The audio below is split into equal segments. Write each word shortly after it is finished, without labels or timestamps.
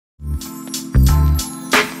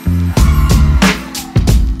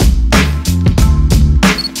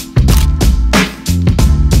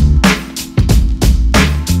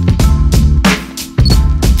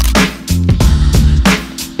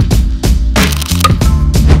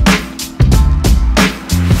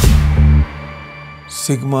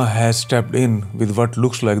Sigma has stepped in with what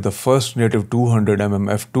looks like the first native 200mm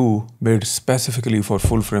f2 made specifically for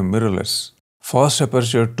full-frame mirrorless. Fast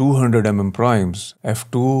aperture 200mm primes,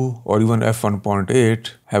 f2 or even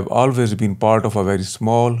f1.8 have always been part of a very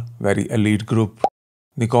small, very elite group.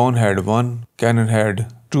 Nikon had one, Canon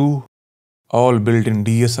had two, all built in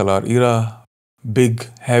DSLR era, big,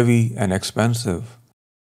 heavy and expensive.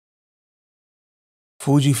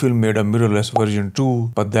 Fujifilm made a mirrorless version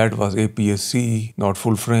too, but that was APS-C, not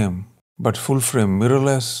full frame. But full frame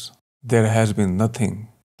mirrorless, there has been nothing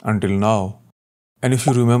until now. And if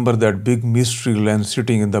you remember that big mystery lens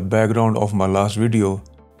sitting in the background of my last video,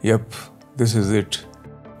 yep, this is it.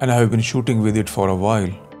 And I have been shooting with it for a while.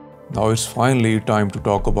 Now it's finally time to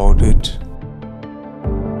talk about it.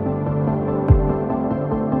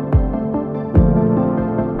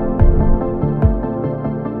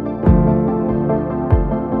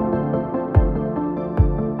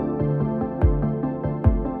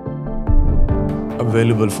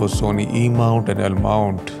 Available for Sony E-mount and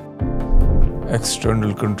L-mount.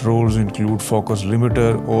 External controls include focus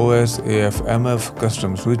limiter, OS, AF/MF,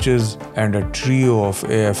 custom switches, and a trio of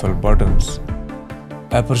AFL buttons.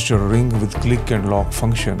 Aperture ring with click and lock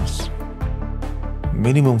functions.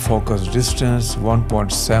 Minimum focus distance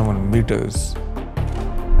 1.7 meters.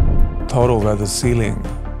 Thorough weather sealing.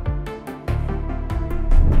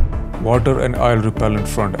 Water and oil repellent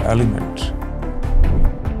front element.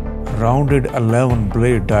 Rounded 11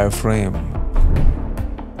 blade diaphragm.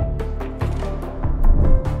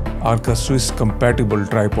 Arca Swiss compatible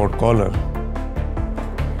tripod collar.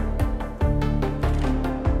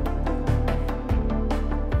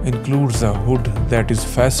 Includes a hood that is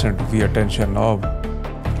fastened via tension knob.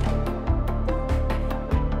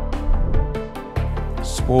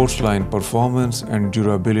 Sportsline performance and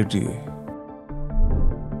durability.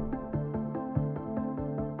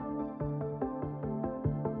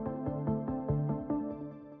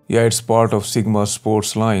 Yeah, it's part of Sigma's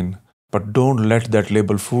sports line, but don't let that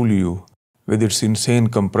label fool you. With its insane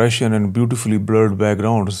compression and beautifully blurred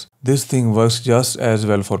backgrounds, this thing works just as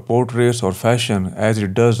well for portraits or fashion as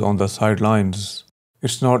it does on the sidelines.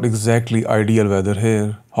 It's not exactly ideal weather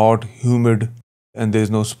here, hot, humid, and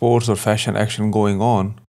there's no sports or fashion action going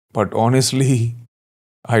on. But honestly,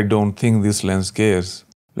 I don't think this lens cares.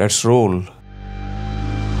 Let's roll.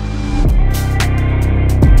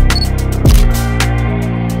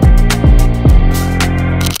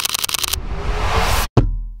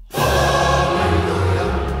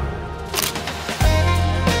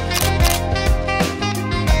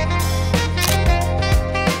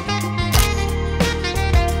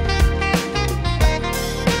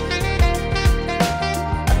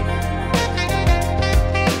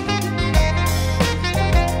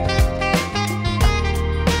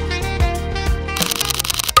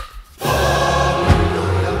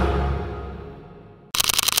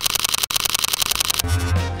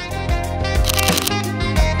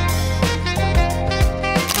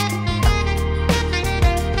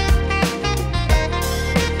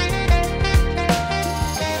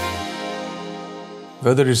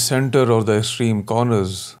 Whether it's center or the extreme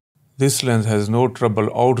corners, this lens has no trouble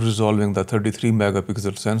out-resolving the 33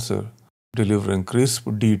 megapixel sensor, delivering crisp,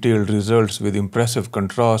 detailed results with impressive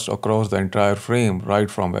contrast across the entire frame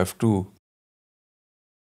right from f2.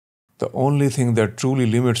 The only thing that truly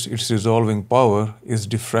limits its resolving power is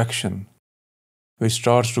diffraction, which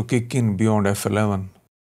starts to kick in beyond f11.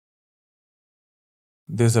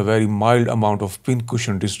 There's a very mild amount of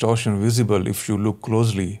pincushion distortion visible if you look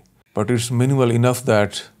closely, but it's minimal enough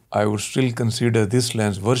that I would still consider this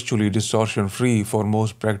lens virtually distortion-free for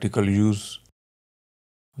most practical use.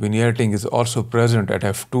 Vignetting is also present at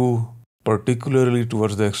f2, particularly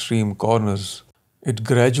towards the extreme corners. It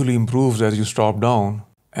gradually improves as you stop down,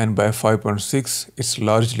 and by 5.6 it's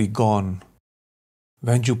largely gone.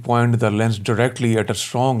 When you point the lens directly at a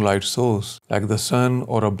strong light source, like the sun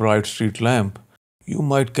or a bright street lamp, you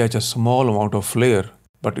might catch a small amount of flare,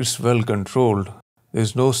 but it's well controlled.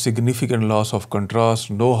 There's no significant loss of contrast,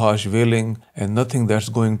 no harsh veiling, and nothing that's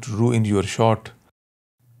going to ruin your shot.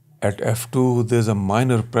 At f2, there's a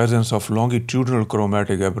minor presence of longitudinal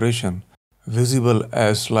chromatic aberration, visible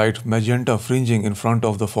as slight magenta fringing in front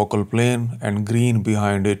of the focal plane and green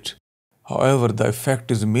behind it. However, the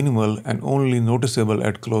effect is minimal and only noticeable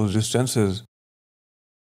at close distances.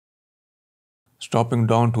 Stopping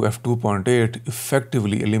down to f2.8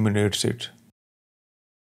 effectively eliminates it.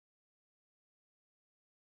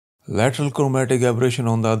 Lateral chromatic aberration,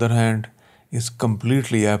 on the other hand, is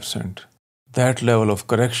completely absent. That level of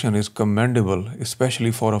correction is commendable,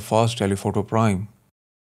 especially for a fast telephoto prime.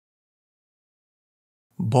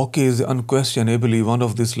 Bokeh is unquestionably one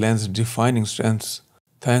of this lens's defining strengths,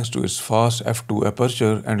 Thanks to its fast f2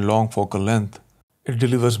 aperture and long focal length, it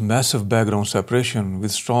delivers massive background separation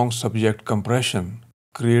with strong subject compression,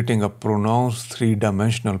 creating a pronounced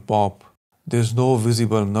three-dimensional pop. There's no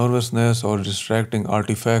visible nervousness or distracting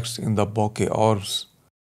artifacts in the bokeh orbs.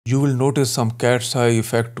 You will notice some cat's eye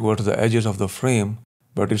effect towards the edges of the frame,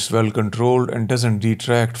 but it's well controlled and doesn't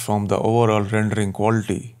detract from the overall rendering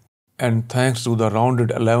quality. And thanks to the rounded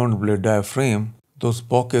 11-blade diaphragm, those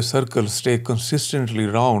bokeh circles stay consistently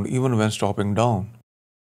round even when stopping down.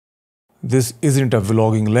 This isn't a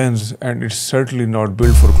vlogging lens, and it's certainly not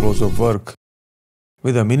built for close-up work.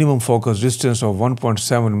 With a minimum focus distance of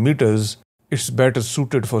 1.7 meters, it's better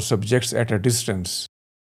suited for subjects at a distance.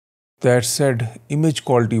 That said, image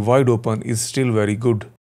quality wide open is still very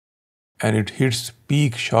good, and it hits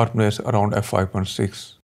peak sharpness around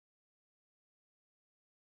f5.6.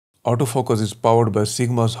 Autofocus is powered by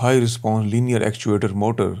Sigma's high-response linear actuator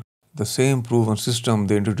motor, the same proven system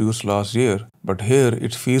they introduced last year, but here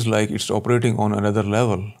it feels like it's operating on another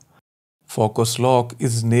level. Focus lock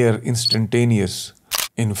is near instantaneous.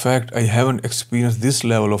 In fact, I haven't experienced this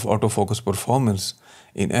level of autofocus performance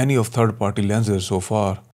in any of third-party lenses so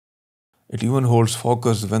far. It even holds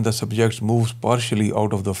focus when the subject moves partially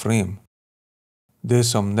out of the frame. There's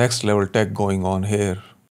some next-level tech going on here.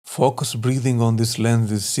 Focus breathing on this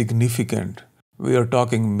lens is significant. We are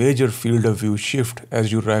talking major field of view shift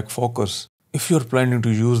as you rack focus. If you're planning to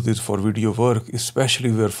use this for video work,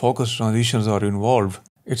 especially where focus transitions are involved,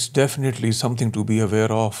 it's definitely something to be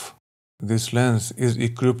aware of. This lens is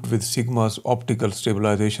equipped with Sigma's optical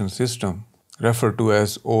stabilization system, referred to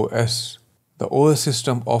as OS. The OS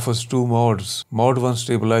system offers two modes. Mode 1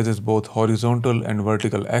 stabilizes both horizontal and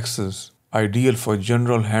vertical axes, ideal for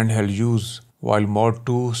general handheld use, while Mode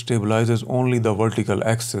 2 stabilizes only the vertical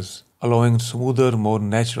axis, allowing smoother, more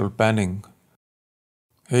natural panning.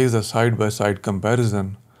 Here is a side-by-side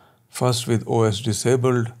comparison, first with OS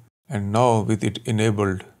disabled and now with it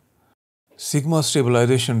enabled. Sigma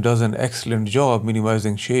stabilization does an excellent job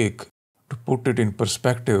minimizing shake. To put it in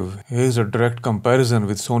perspective, here is a direct comparison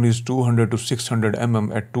with Sony's 200 to 600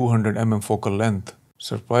 mm at 200 mm focal length.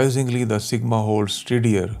 Surprisingly, the Sigma holds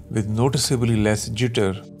steadier, with noticeably less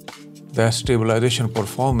jitter. That stabilization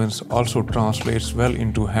performance also translates well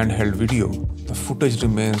into handheld video. The footage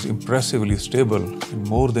remains impressively stable and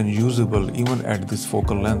more than usable even at this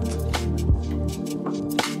focal length.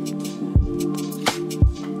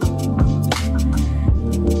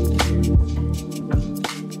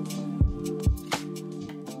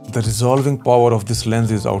 The resolving power of this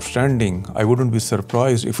lens is outstanding. I wouldn't be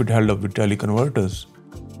surprised if it held up with teleconverters.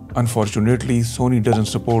 Unfortunately, Sony doesn't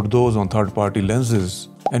support those on third-party lenses,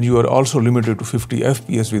 and you are also limited to 50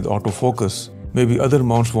 fps with autofocus. Maybe other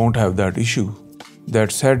mounts won't have that issue.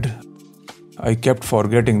 That said, I kept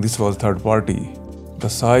forgetting this was third-party. The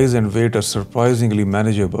size and weight are surprisingly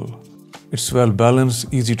manageable. It's well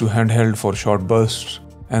balanced, easy to handheld for short bursts,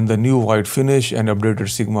 and the new white finish and updated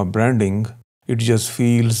Sigma branding, it just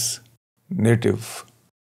feels native.